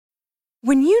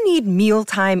When you need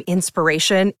mealtime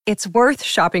inspiration, it's worth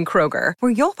shopping Kroger,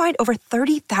 where you'll find over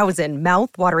 30,000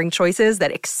 mouth-watering choices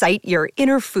that excite your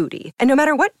inner foodie. And no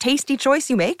matter what tasty choice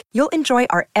you make, you'll enjoy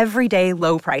our everyday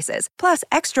low prices, plus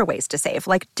extra ways to save,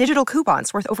 like digital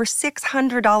coupons worth over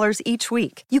 $600 each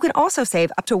week. You can also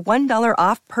save up to $1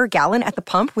 off per gallon at the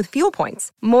pump with fuel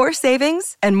points. More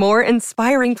savings and more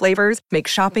inspiring flavors make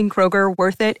shopping Kroger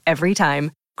worth it every time.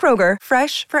 Kroger,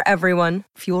 fresh for everyone.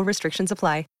 Fuel restrictions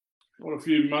apply. What a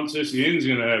few months SEN's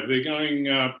going to have. They're going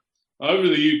over to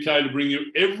the UK to bring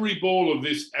you every ball of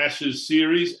this Ashes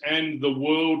series and the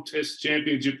World Test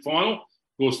Championship final.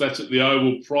 Of course, that's at the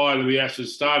Oval prior to the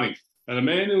Ashes starting. And a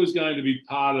man who is going to be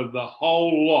part of the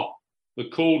whole lot, the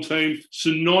call team,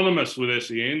 synonymous with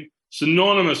SEN,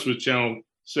 synonymous with Channel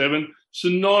 7,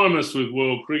 synonymous with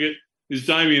World Cricket, is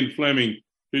Damien Fleming,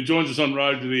 who joins us on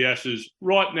Road to the Ashes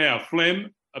right now.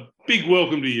 Flem, a big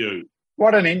welcome to you.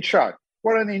 What an intro.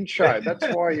 What an intro.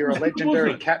 That's why you're a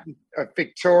legendary captain of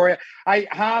Victoria. Hey,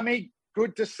 Harmy,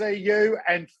 good to see you.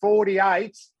 And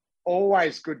 48,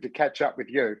 always good to catch up with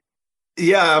you.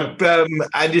 Yeah,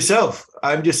 and yourself.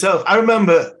 I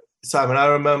remember, Simon,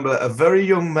 a very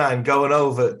young man going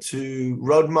over to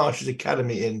Rod Marsh's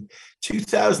Academy in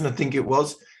 2000, I think it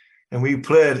was. And we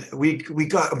played, we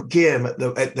got a game at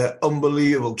the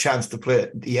unbelievable chance to play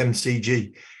at the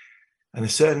MCG. And a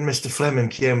certain Mr. Fleming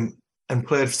came and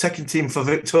played second team for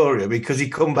Victoria because he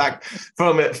come back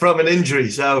from an injury.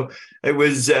 So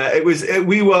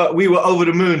we were over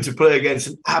the moon to play against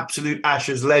an absolute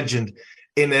Ashes legend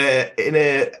in an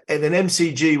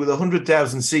MCG with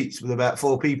 100,000 seats with about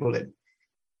 4 people in.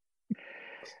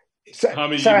 So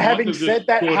having said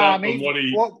that, Harmy,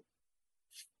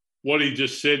 what he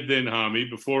just said then, Harmy,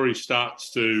 before he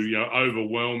starts to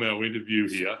overwhelm our interview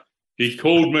here, he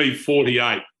called me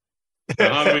 48.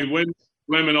 Harmy, when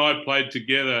Flem and I played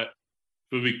together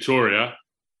for Victoria,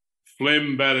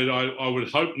 Flem batted, I would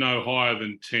hope, no higher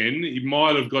than 10. He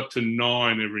might have got to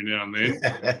 9 every now and then.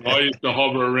 I used to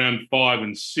hover around 5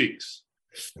 and 6.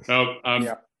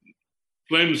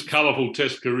 Flem's colourful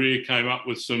Test career came up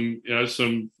with some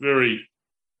very,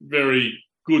 very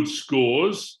good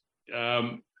scores.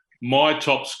 My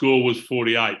top score was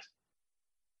 48.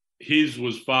 His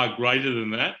was far greater than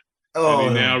that. And he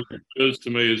now refers to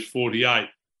me as 48.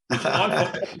 Which I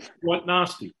thought quite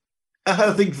nasty.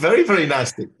 I think very, very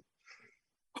nasty.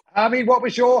 What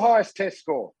was your highest Test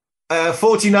score?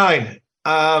 49.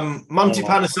 Monty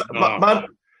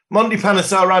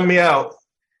Panesar ran me out.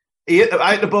 I hit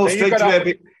the ball straight to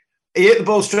AB. He hit the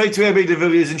ball straight to AB de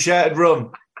Villiers and shouted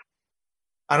 "run."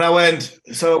 And I went.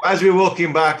 So as we were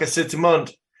walking back, I said to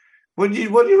Mont, "What do you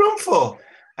run for?"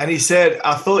 And he said,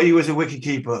 "I thought he was a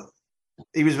wicketkeeper.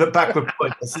 He was a backward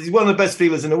point." I said, "He's one of the best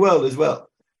fielders in the world as well."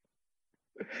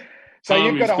 So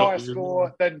you've got a higher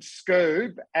score than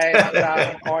Scoob, and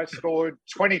I scored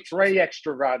 23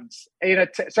 extra runs.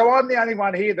 So I'm the only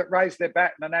one here that raised their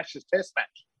bat in an Ashes Test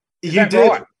match. Is that did.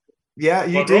 Right? Yeah,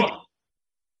 you did.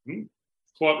 Right.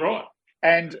 Quite right.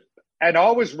 And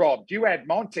I was robbed. You had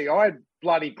Monty. I had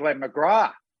bloody Glenn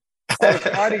McGrath.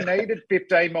 I only needed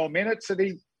 15 more minutes, and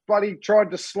he bloody tried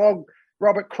to slog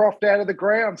Robert Croft out of the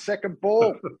ground, second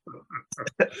ball.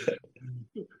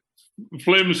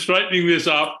 Flem straightening this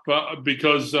up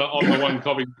because I'm the one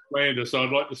copying Slander, so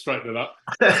I'd like to straighten it up.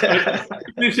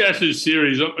 This Ashes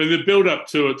series, and the build-up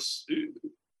to it,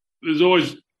 there's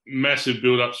always massive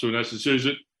build-ups to an Ashes series.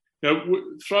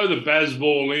 Throw the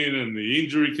Bazball in and the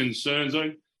injury concerns.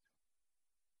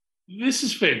 This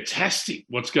is fantastic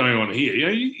what's going on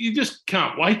here. You just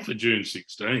can't wait for June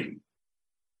 16.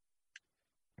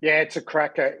 Yeah, it's a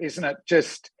cracker, isn't it?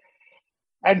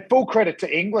 And full credit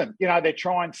to England. They're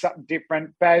trying something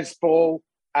different. Bazball,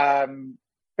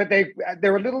 but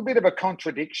they're a little bit of a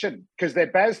contradiction because they're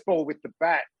Bazball with the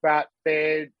bat, but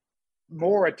they're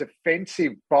more a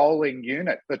defensive bowling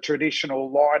unit, the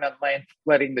traditional line and length,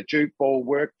 letting the juke ball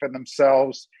work for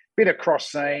themselves, bit of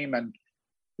cross seam and,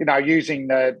 using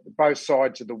both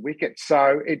sides of the wicket.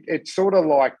 So it's sort of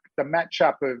like the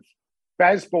matchup of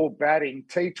Bazball batting,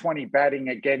 T20 batting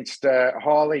against a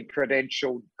highly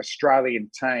credentialed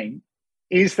Australian team.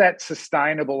 Is that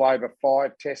sustainable over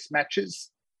 5 Test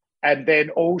matches? And then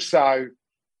also,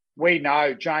 we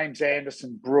know James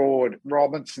Anderson, Broad,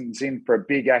 Robinson's in for a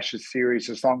big Ashes series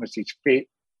as long as he's fit.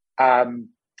 I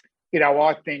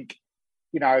think,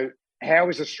 how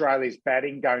is Australia's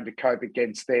batting going to cope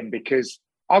against them? Because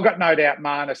I've got no doubt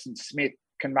Marnus and Smith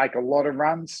can make a lot of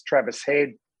runs, Travis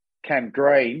Head, Cam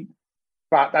Green,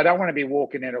 but they don't want to be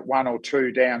walking in at 1 or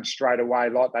 2 down straight away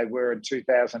like they were in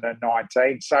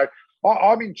 2019. So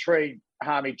I'm intrigued,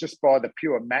 Harmy, just by the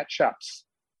pure matchups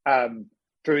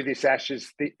through this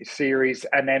Ashes series,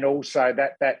 and then also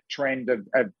that trend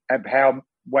of how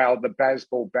well the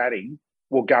Bazball batting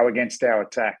will go against our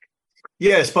attack.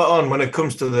 Yeah, spot on. When it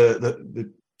comes to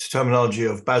the terminology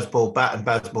of Bazball bat and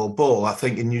Bazball ball, I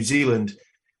think in New Zealand,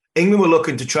 England were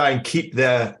looking to try and keep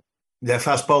their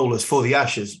fast bowlers for the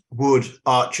Ashes, Wood,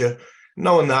 Archer,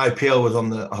 knowing the IPL was on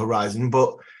the horizon.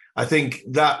 But I think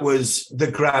that was the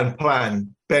grand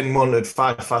plan. Ben wanted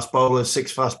 5 fast bowlers,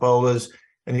 6 fast bowlers,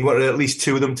 and he wanted at least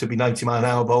 2 of them to be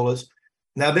 90-mile-an-hour bowlers.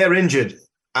 Now they're injured,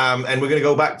 and we're going to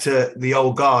go back to the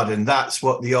old guard, and that's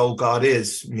what the old guard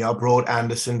is. You know, Broad,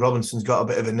 Anderson, Robinson's got a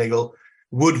bit of a niggle.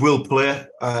 Wood will play.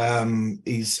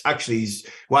 His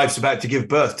wife's about to give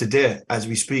birth today as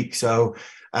we speak. So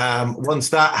once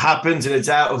that happens and it's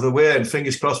out of the way, and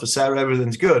fingers crossed for Sarah,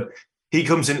 everything's good, he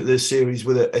comes into this series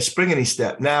with a spring in his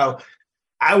step. Now,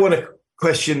 I want to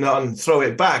question and throw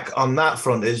it back on that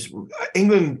front is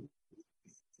England,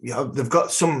 you know, they've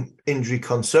got some injury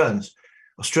concerns.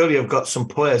 Australia have got some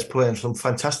players playing some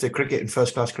fantastic cricket and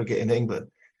first-class cricket in England.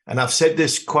 And I've said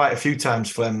this quite a few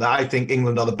times, Flem, that I think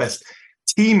England are the best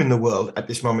team in the world at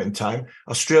this moment in time.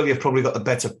 Australia have probably got the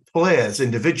better players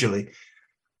individually.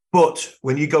 But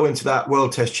when you go into that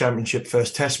World Test Championship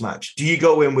first Test match, do you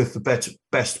go in with the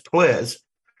best players,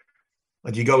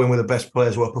 or do you go in with the best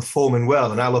players who are performing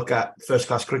well? And I look at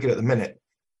first-class cricket at the minute,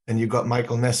 and you've got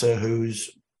Michael Nesser,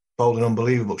 who's bowling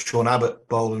unbelievable. Sean Abbott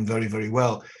bowling very, very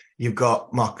well. You've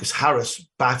got Marcus Harris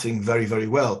batting very, very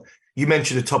well. You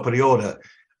mentioned the top of the order.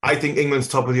 I think England's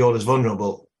top of the order is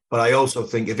vulnerable, but I also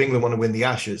think if England want to win the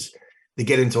Ashes, they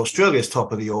get into Australia's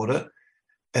top of the order,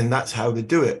 and that's how they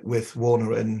do it with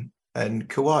Warner and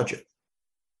Khawaja.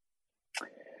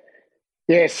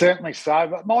 Yeah, certainly so.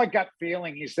 But my gut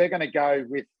feeling is they're going to go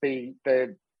with the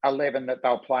 11 that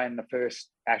they'll play in the first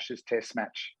Ashes Test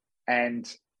match. And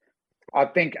I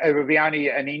think it would be only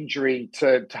an injury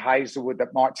to Hazelwood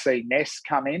that might see Ness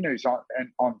come in, who's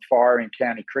on fire in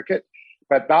county cricket.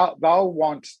 But they'll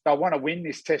want to win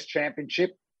this Test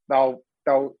championship.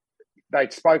 They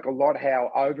spoke a lot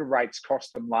how over rates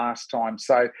cost them last time.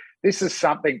 So this is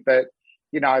something that,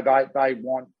 you know, they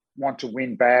want to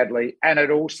win badly, and it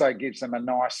also gives them a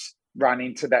nice run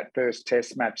into that first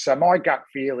Test match. So my gut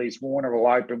feel is Warner will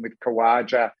open with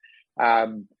Khawaja.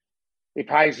 If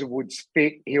Hazelwood's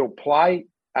fit, he'll play.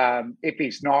 If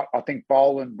he's not, I think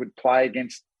Boland would play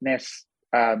against Ness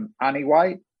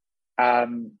anyway.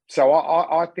 So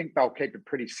I think they'll keep it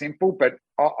pretty simple, but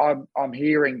I'm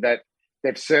hearing that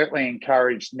they've certainly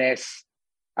encouraged Ness,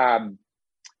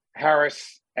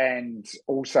 Harris, and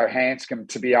also Hanscom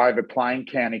to be overplaying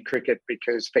county cricket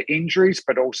because for injuries,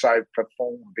 but also for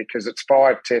form, because it's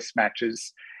 5 Test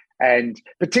matches, and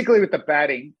particularly with the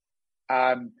batting,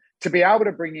 to be able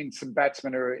to bring in some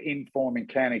batsmen who are in form in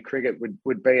county cricket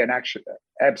would be an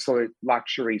absolute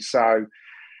luxury. So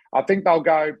I think they'll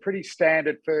go pretty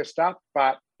standard first up,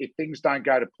 but if things don't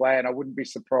go to plan, I wouldn't be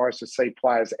surprised to see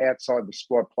players outside the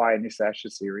squad play in this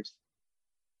Ashes series.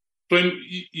 Glenn,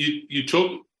 you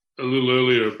talked a little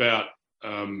earlier about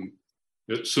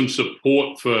some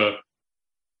support for,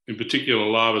 in particular,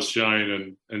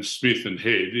 Labuschagne and Smith and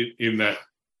Head in that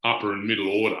upper and middle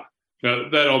order. Now,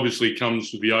 that obviously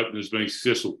comes with the openers being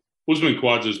successful. Usman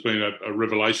Khawaja has been a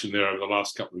revelation there over the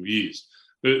last couple of years.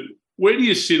 But where do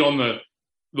you sit on the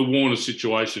Warner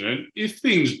situation? And if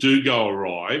things do go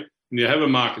awry and you have a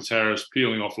Marcus Harris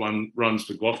peeling off runs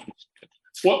for Gloucester,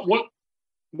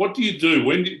 what do you do?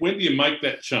 When do you make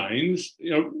that change? You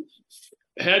know,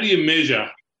 how do you measure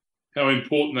how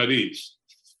important that is?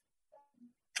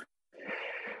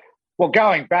 Well,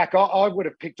 going back, I would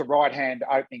have picked a right-hand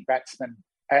opening batsman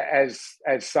as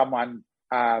someone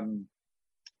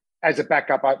as a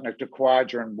backup opener to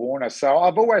Khawaja and Warner. So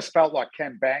I've always felt like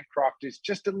Cam Bancroft is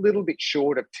just a little bit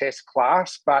short of Test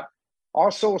class, but I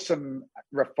saw some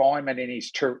refinement in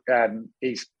his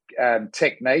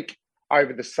technique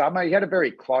over the summer. He had a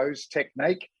very closed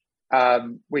technique,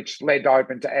 which led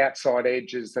open to outside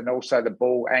edges and also the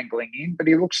ball angling in. But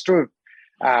he looks to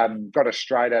have got a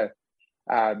straighter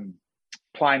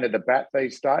plane of the bat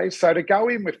these days. So to go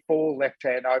in with 4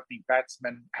 left-hand opening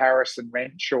batsmen, Harris and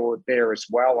Renshaw there as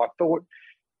well, I thought,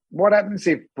 what happens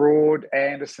if Broad,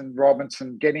 Anderson,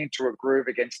 Robinson get into a groove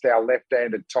against our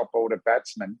left-handed top-order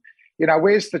batsmen? You know,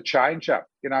 where's the change-up?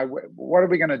 You know, what are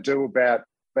we going to do about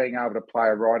being able to play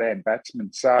a right-hand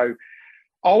batsman? So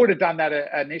I would have done that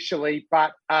initially,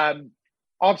 but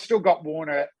I've still got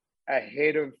Warner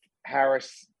ahead of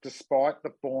Harris despite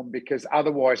the form, because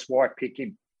otherwise why pick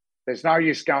him? There's no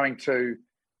use going to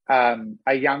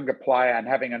a younger player and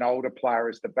having an older player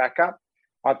as the backup.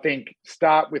 I think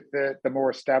start with the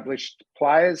more established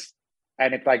players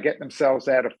And if they get themselves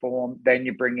out of form, then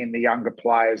you bring in the younger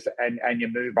players and you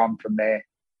move on from there.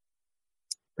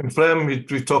 And Fleming,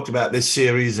 we've talked about this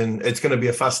series, and it's going to be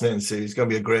a fascinating series. It's going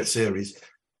to be a great series.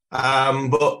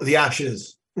 But the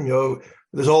Ashes,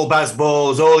 there's all baseball,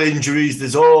 there's all injuries,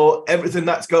 there's all everything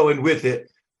that's going with it.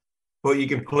 But you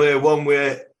can play one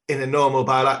way in a normal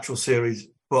bilateral series,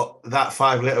 but that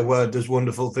 5-letter word does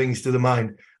wonderful things to the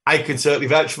mind. I can certainly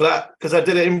vouch for that because I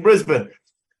did it in Brisbane.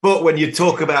 But when you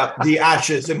talk about the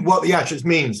Ashes and what the Ashes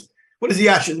means, what does the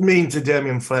Ashes mean to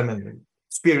Damien Fleming?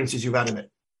 Experiences you've had in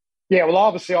it? Yeah, well,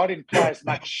 obviously I didn't play as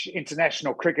much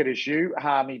international cricket as you,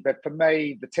 Harmy, but for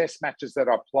me, the test matches that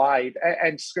I played,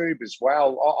 and Scoob as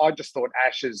well, I just thought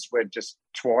Ashes were just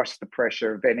twice the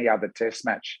pressure of any other test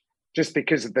match, just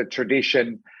because of the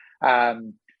tradition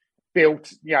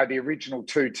built, the original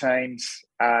two teams.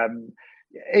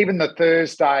 Even the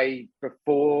Tuesday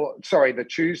before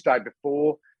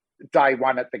day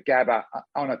one at the Gabba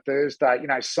on a Thursday,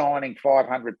 signing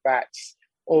 500 bats,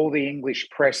 all the English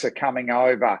press are coming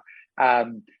over.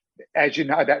 As you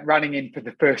know, that running in for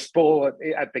the first ball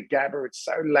at the Gabba, it's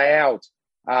so loud.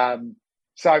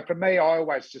 So for me, I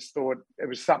always just thought it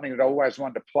was something that I always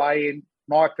wanted to play in.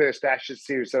 My first Ashes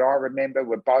series that I remember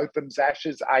were Botham's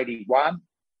Ashes, 81.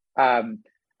 And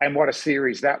what a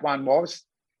series that one was.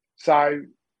 So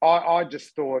I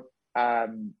just thought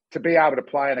to be able to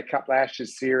play in a couple of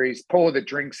Ashes series, pour the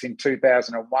drinks in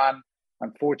 2001.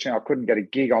 Unfortunately, I couldn't get a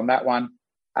gig on that one.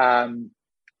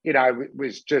 It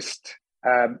was just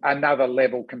another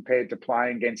level compared to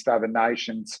playing against other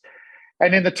nations.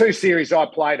 And in the two series I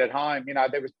played at home,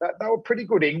 they were pretty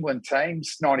good England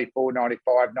teams, 94,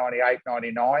 95, 98,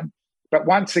 99. But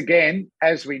once again,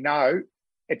 as we know,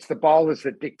 it's the bowlers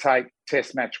that dictate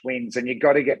test match wins, and you've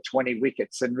got to get 20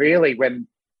 wickets. And really, when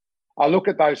I look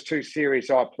at those two series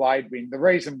I played in, the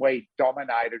reason we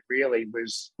dominated really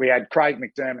was we had Craig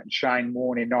McDermott and Shane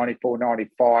Warne in 94,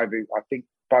 95, who I think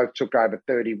both took over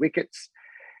 30 wickets.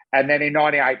 And then in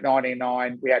 98,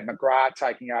 99, we had McGrath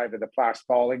taking over the fast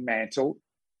bowling mantle.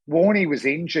 Warney was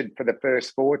injured for the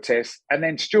first 4 tests, and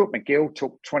then Stuart McGill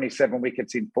took 27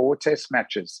 wickets in 4 test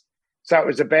matches. So it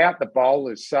was about the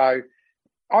bowlers. So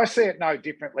I see it no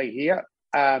differently here.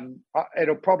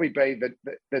 It'll probably be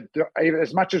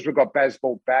as much as we've got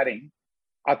baseball batting,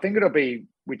 I think it'll be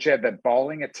whichever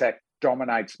bowling attack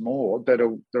dominates more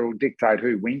that'll dictate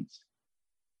who wins.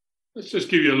 Let's just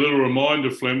give you a little reminder,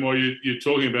 Flem, while you're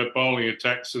talking about bowling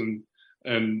attacks and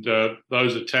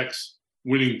those attacks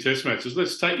winning test matches.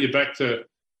 Let's take you back to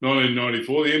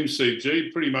 1994, the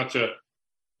MCG, pretty much a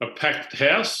packed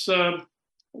house. I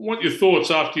want your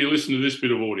thoughts after you listen to this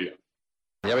bit of audio.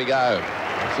 Here we go.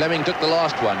 Fleming took the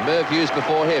last one. Merv Hughes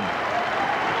before him.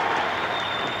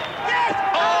 Yes!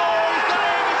 Oh, he's got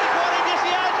him! He's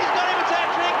got him! It's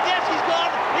hat-trick! Yes, he's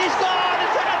gone! He's gone!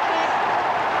 It's a hat-trick!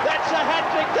 That's a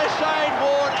hat-trick to Shane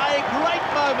Warne. A great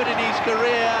moment in his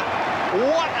career.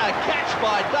 What a catch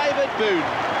by David Boone.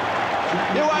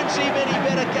 You won't see many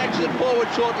better catches at forward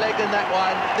short leg than that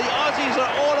one. The Aussies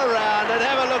are all around, and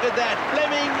have a look at that.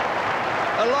 Fleming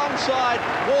alongside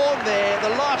Warne there, the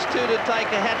last two to take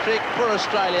a hat-trick for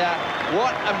Australia.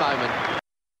 What a moment.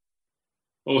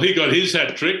 Well, he got his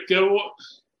hat-trick.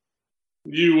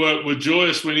 You were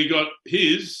joyous when he got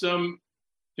his. You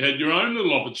had your own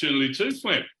little opportunity too,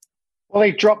 Flem. Well,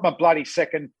 he dropped my bloody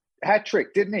second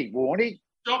hat-trick, didn't he, Warney?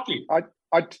 Shocking.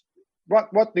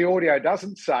 What the audio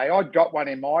doesn't say, I'd got one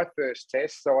in my first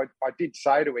test, so I did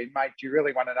say to him, mate, do you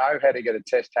really want to know how to get a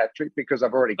test hat-trick? Because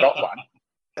I've already got one.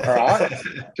 All right,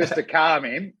 just to calm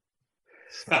him.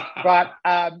 But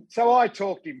so I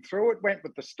talked him through it, went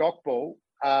with the stock ball.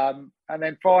 And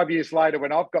then 5 years later,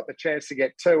 when I've got the chance to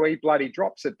get 2, he bloody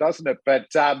drops it, doesn't it? But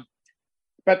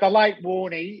the late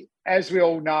Warney, as we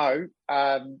all know,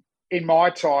 in my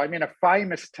time, in a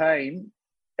famous team,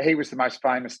 he was the most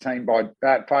famous teammate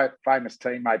by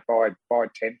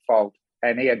tenfold.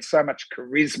 And he had so much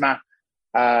charisma.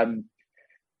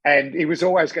 And he was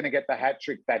always going to get the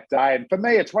hat-trick that day. And for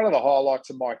me, it's one of the highlights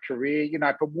of my career.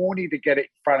 For Warney to get it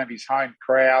in front of his home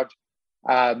crowd.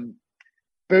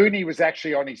 Booney was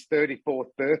actually on his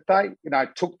 34th birthday,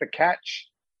 took the catch.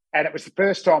 And it was the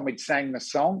first time we'd sang the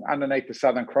song underneath the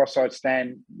Southern Cross-eyed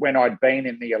stand when I'd been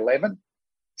in the 11.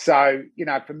 So,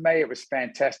 for me, it was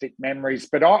fantastic memories.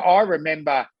 But I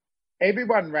remember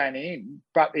everyone ran in,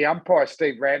 but the umpire,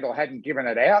 Steve Randall, hadn't given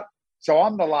it out. So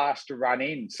I'm the last to run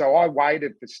in. So I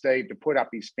waited for Steve to put up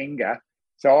his finger.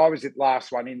 So I was the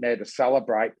last one in there to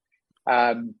celebrate.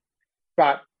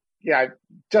 But,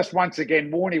 just once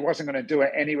again, Warney wasn't going to do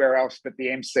it anywhere else but the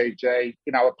MCG,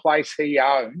 a place he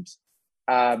owned.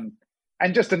 And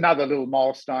just another little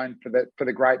milestone for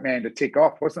the great man to tick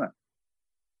off, wasn't it?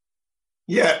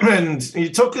 Yeah, and you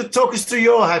talk us through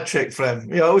your hat trick, Flem.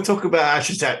 You know, we talk about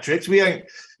Ashes hat tricks. We ain't.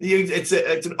 It's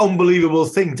an unbelievable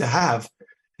thing to have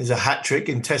as a hat trick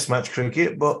in Test match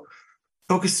cricket. But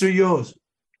talk us through yours.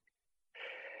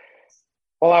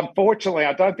 Well, unfortunately,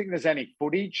 I don't think there's any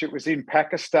footage. It was in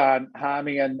Pakistan,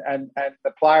 Harmy, and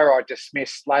the player I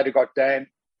dismissed later got done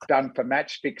for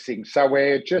match fixing. So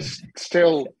we're just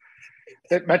still,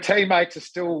 my teammates are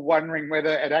still wondering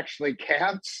whether it actually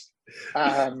counts.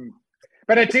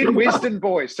 But it's in Wisden,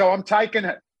 boys, so I'm taking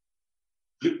it.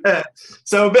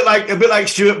 So a bit like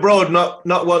Stuart Broad not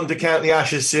wanting to count the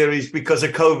Ashes series because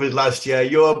of COVID last year.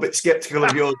 You're a bit sceptical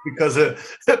of yours because of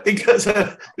a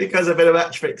bit of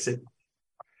match fixing.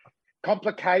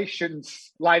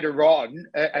 Complications later on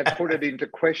have put it into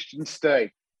question,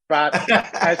 Steve. But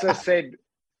as I said,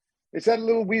 is that a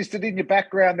little wisdom in your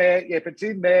background there? If it's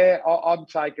in there, I'm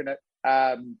taking it.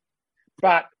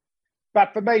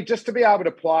 But for me, just to be able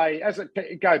to play,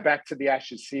 go back to the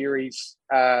Ashes series,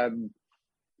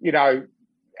 you know,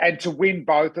 and to win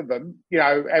both of them, you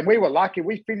know, and we were lucky.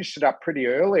 We finished it up pretty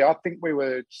early. I think we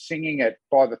were singing it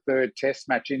by the third Test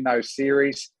match in those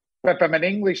series. But from an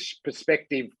English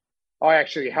perspective, I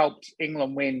actually helped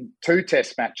England win 2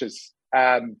 Test matches.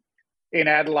 In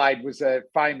Adelaide was a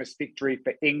famous victory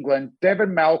for England.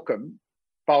 Devon Malcolm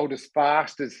bowled as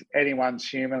fast as anyone's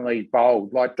humanly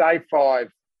bowled. Like day 5,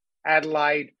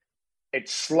 Adelaide,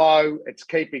 it's slow, it's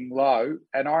keeping low.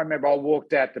 And I remember I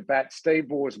walked out to bat. Steve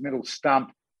Waugh's middle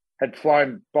stump had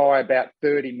flown by about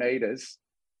 30 metres.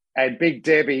 And Big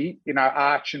Debbie, you know,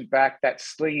 arching back, that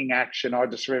slinging action, I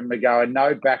just remember going,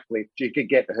 no backlift, you could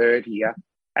get hurt here.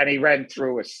 And he ran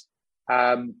through us.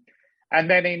 And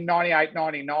then in 98,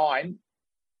 99,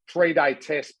 3-day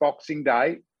test, Boxing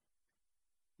Day,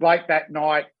 late that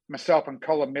night, myself and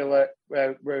Colin Miller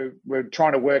were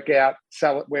trying to work out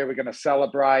where we're going to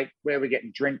celebrate, where we're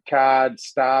getting drink cards,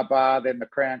 Star Bar, then the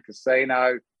Crown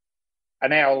Casino.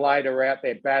 An hour later, we're out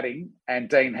there batting, and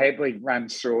Dean Headley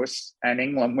runs through us, and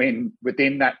England win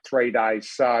within that 3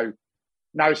 days. So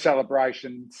no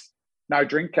celebrations, no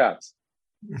drink cards.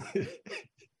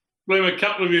 Liam, a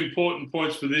couple of important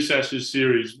points for this Ashes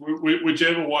series.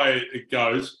 Whichever way it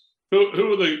goes, who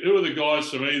are the guys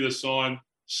from either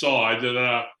side that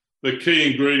are the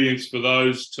key ingredients for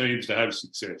those teams to have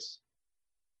success?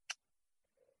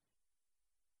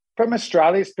 From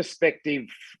Australia's perspective,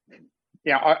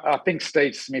 you know, I think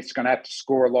Steve Smith's going to have to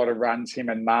score a lot of runs, him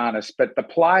and Marnus. But the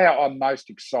player I'm most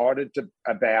excited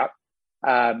about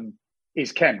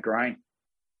is Cam Green.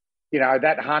 You know,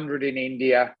 that 100 in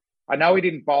India. I know he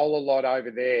didn't bowl a lot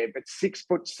over there, but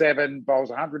 6'7", bowls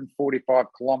 145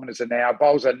 kilometres an hour,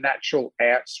 bowls a natural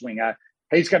outswinger.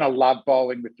 He's going to love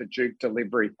bowling with the Duke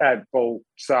delivery ball.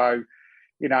 So,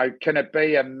 you know, can it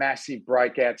be a massive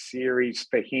breakout series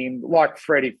for him, like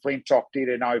Freddie Flintoff did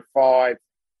in 05?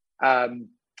 And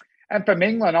from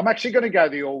England, I'm actually going to go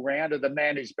the all-rounder, the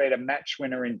man who's been a match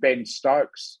winner in Ben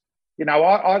Stokes. You know,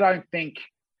 I don't think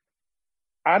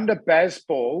under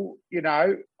Bazball, you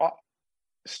know,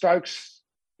 Stokes,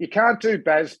 you can't do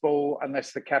Bazball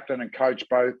unless the captain and coach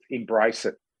both embrace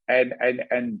it.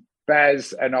 And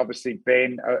Baz and obviously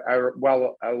Ben are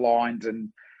well aligned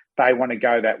and they want to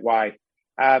go that way.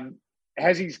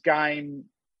 Has his game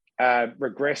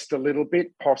regressed a little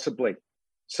bit? Possibly.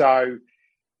 So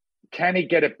can he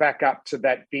get it back up to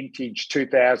that vintage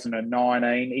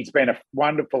 2019? He's been a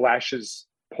wonderful Ashes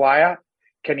player.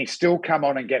 Can he still come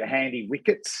on and get handy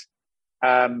wickets?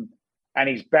 And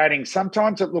he's batting.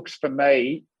 Sometimes it looks for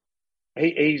me,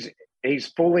 he's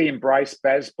fully embraced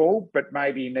Bazball, but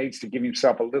maybe he needs to give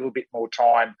himself a little bit more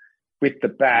time with the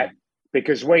bat,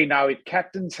 because we know if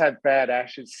captains have bad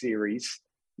Ashes series,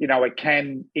 you know, it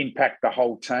can impact the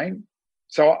whole team.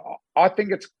 So I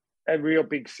think it's a real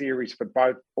big series for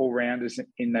both all-rounders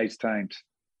in these teams.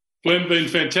 Flem, been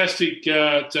fantastic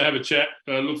to have a chat.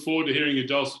 Look forward to hearing your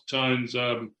dulcet tones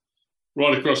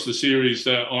right across the series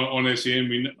on SEN.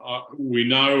 We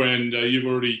know, and you've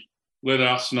already let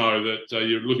us know that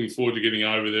you're looking forward to getting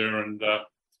over there and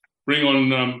bring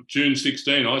on June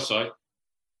 16, I say.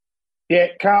 Yeah,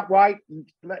 can't wait.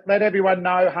 Let everyone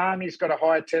know Harmy's got a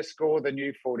higher test score than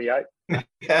you, 48.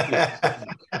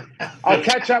 I'll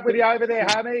catch up with you over there,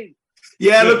 Harmy.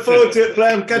 Yeah, look forward to it,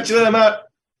 Flem. Catch you later, mate.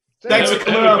 Thanks for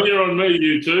coming on. Have a beer on me,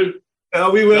 you two.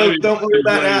 Oh, we will. Don't worry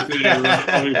about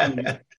that.